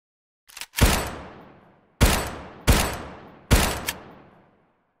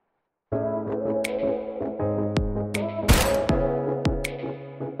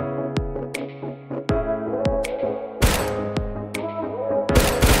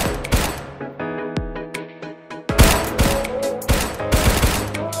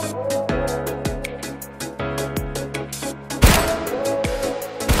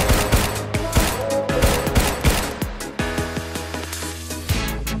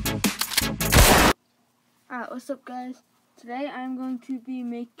Alright, what's up guys? Today I'm going to be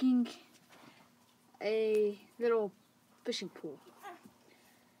making a little fishing pool.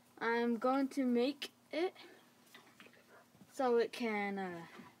 I'm going to make it so it can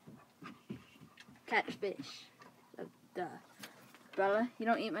catch fish. Duh. Bella, you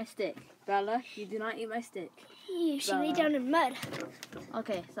don't eat my stick. Bella, you do not eat my stick. She lay down in mud.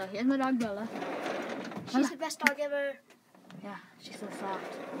 Okay, so here's my dog Bella. She's the best dog ever. Yeah, she's so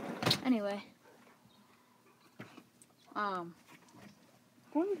soft. Anyway. Come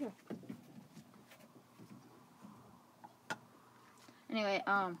over here. Anyway,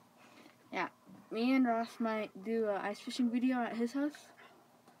 yeah. Me and Ross might do an ice fishing video at his house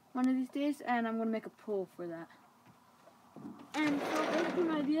one of these days, and I'm gonna make a pool for that. And so basically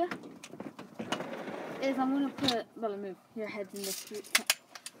my idea is I'm gonna put Bella, move your head's in the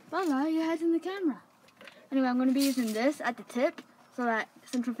Bella, your head's in the camera. Anyway, I'm gonna be using this at the tip so that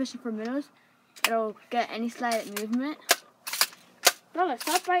since we're fishing for minnows, it'll get any slight movement. Bella,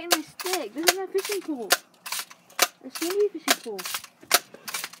 stop biting my stick. This is my fishing pool. It's gonna be a fishing pool.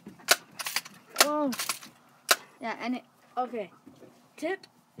 Whoa. Yeah, and it, okay. Tip,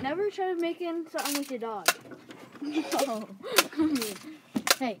 never try making something with your dog. No. Come here.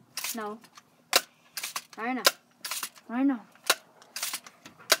 Hey, no. Right now. Right now.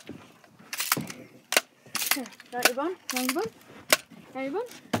 Here, got your bone? Got your bone? Got your bone?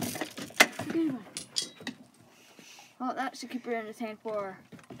 Got your bone? Well, that should keep her entertained for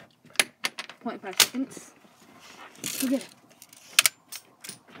 0.5 seconds. Go get it.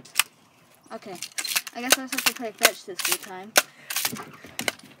 Okay, I guess I just have to play fetch this few times.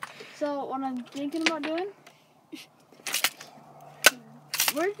 So, what I'm thinking about doing...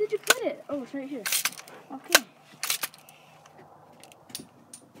 Where did you put it? Oh, it's right here. Okay.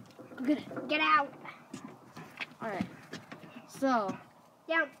 Go get it. Get out. Alright. So...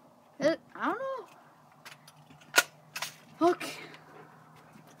 Down. I don't know. Okay.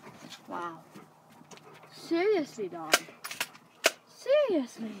 Wow. Seriously, dog.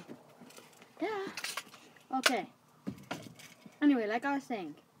 Seriously. Yeah. Okay. Anyway, like I was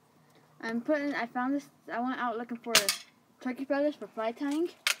saying, I found this, I went out looking for turkey feathers for fly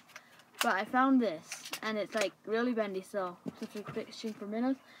tying, but I found this, and it's like really bendy, so since we're fishing for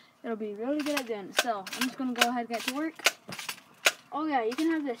minnows, it'll be really good at doing it. So, I'm just going to go ahead and get to work. Oh yeah, you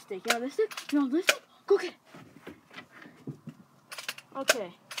can have this stick. You want this stick? You want this stick? Go get it.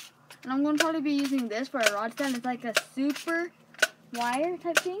 Okay. And I'm going to probably be using this for a rod stand. It's like a super wire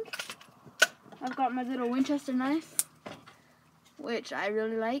type thing. I've got my little Winchester knife, which I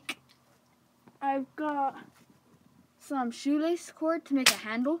really like. I've got some shoelace cord to make a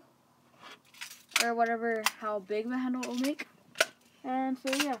handle, or whatever, how big the handle will make. And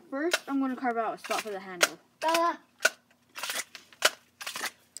so yeah, first I'm going to carve out a spot for the handle. Bella.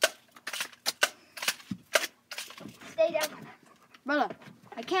 Stay down. Bella,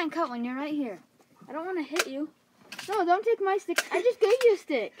 I can't cut when you're right here. I don't want to hit you. No, don't take my stick. I just gave you a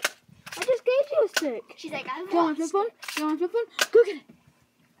stick. I just gave you a stick. She's like, I Do you want to flip one? Do you want to flip one? Go get it.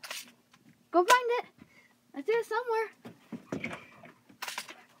 Go find it. I see it somewhere.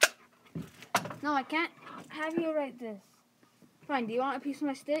 No, I can't have you right this. Fine, do you want a piece of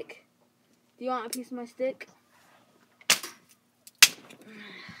my stick? Do you want a piece of my stick?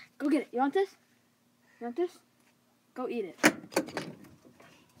 Go get it. You want this? You want this? Go eat it.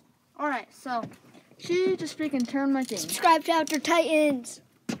 Alright, so she just freaking turned my thing. Subscribe to Outdoor Titans.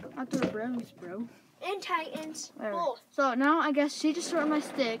 Outdoor Bros, bro. And Titans. Whatever. Both. So now I guess she just turned my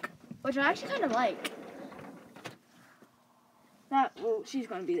stick, which I actually kind of like. Well, she's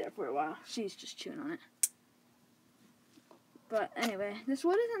going to be there for a while. She's just chewing on it. But anyway, this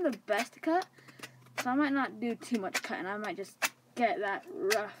wood isn't the best to cut, so I might not do too much cutting. I might just get that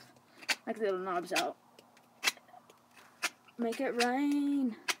rough, like little knobs out. Make it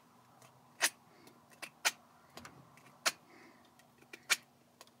rain.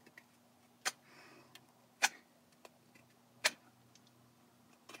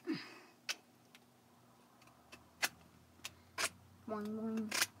 Boing, boing.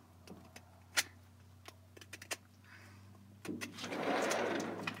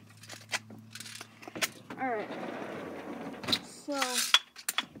 Alright. So, I'm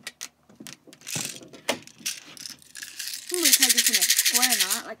going to try this in a square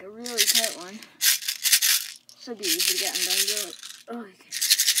knot, like a really tight one. Should be easy to get undone. Oh, okay.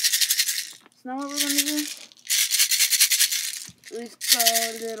 So now what we're going to do is go a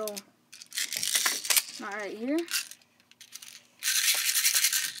little knot right here.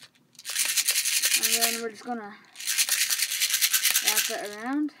 And then we're just going to wrap it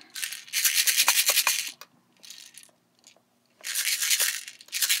around.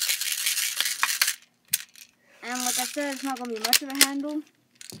 said it's not going to be much of a handle,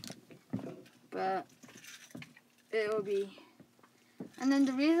 but it will be. And then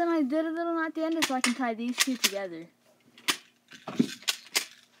the reason I did a little knot at the end is so I can tie these two together.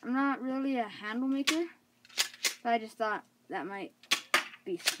 I'm not really a handle maker, but I just thought that might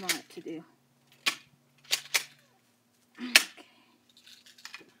be smart to do.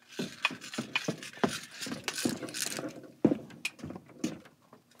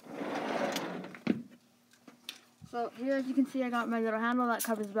 So here, as you can see, I got my little handle that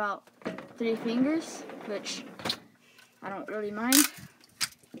covers about 3 fingers, which I don't really mind.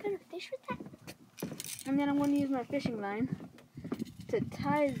 You gonna fish with that? And then I'm going to use my fishing line to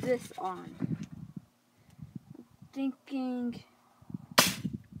tie this on. I'm thinking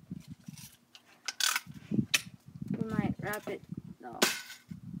we might wrap it. No,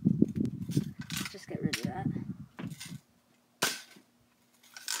 just get rid of that.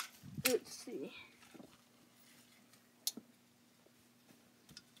 Let's see.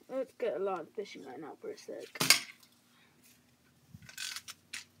 Let's get a lot of fishing line out for a sec.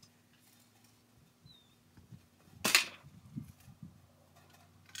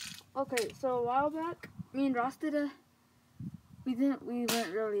 Okay, so a while back, me and Ross did we weren't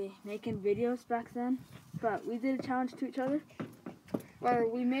really making videos back then, but we did a challenge to each other where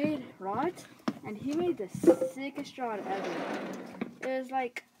we made rods, and he made the sickest rod ever. It was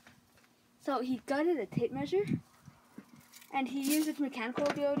like, so he gutted a tape measure, and he used its mechanical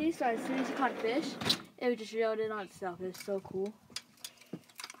ability, so as soon as he caught a fish, it would just reel it on itself. It was so cool.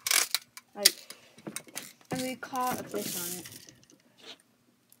 Like, and we caught a fish on it.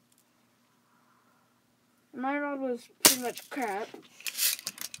 My rod was pretty much crap,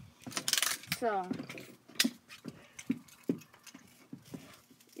 so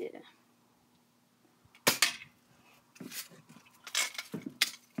yeah.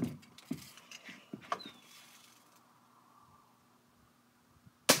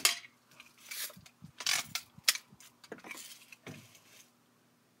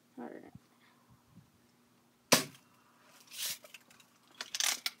 Alright.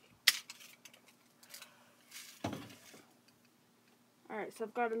 Alright, so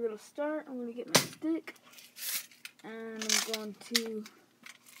I've got a little start. I'm going to get my stick, and I'm going to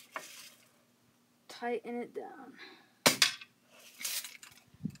tighten it down.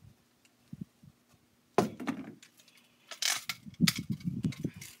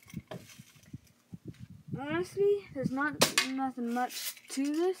 Honestly, there's nothing much to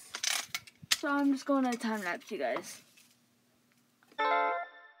this, so I'm just going to time lapse you guys.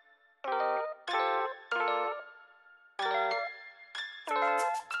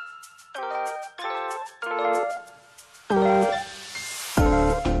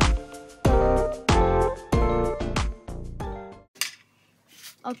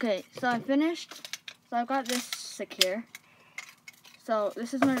 Okay, so I finished. So I've got this secure. So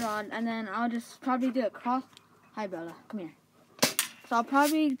this is my rod, and then I'll just probably do a cross. Hi Bella, come here. So I'll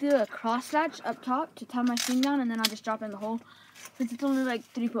probably do a cross latch up top to tie my string down, and then I'll just drop it in the hole, since it's only like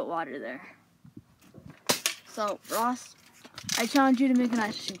 3 foot water there. So Ross, I challenge you to make an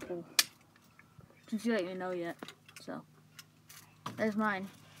ice fishing pole, since you let me know yet. So there's mine,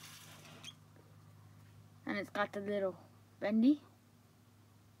 and it's got the little bendy.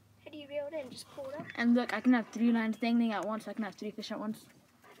 How do you reel it in? Just pull it up? And look, I can have 3 lines dangling at once. I can have 3 fish at once.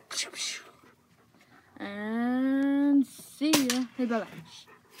 And see ya. Hey, Bella.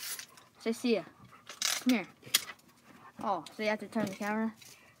 Say see ya. Come here. Oh, so you have to turn the camera?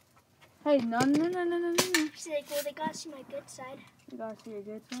 Hey, no. She's like, well, they gotta see my good side. You gotta see your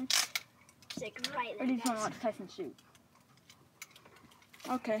good side? She's like, right Or there, do you just want to guys. watch Tyson shoot?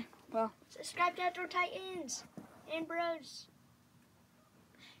 Okay, well. Subscribe to Outdoor Titans and Bros.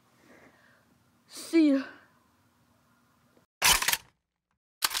 See ya.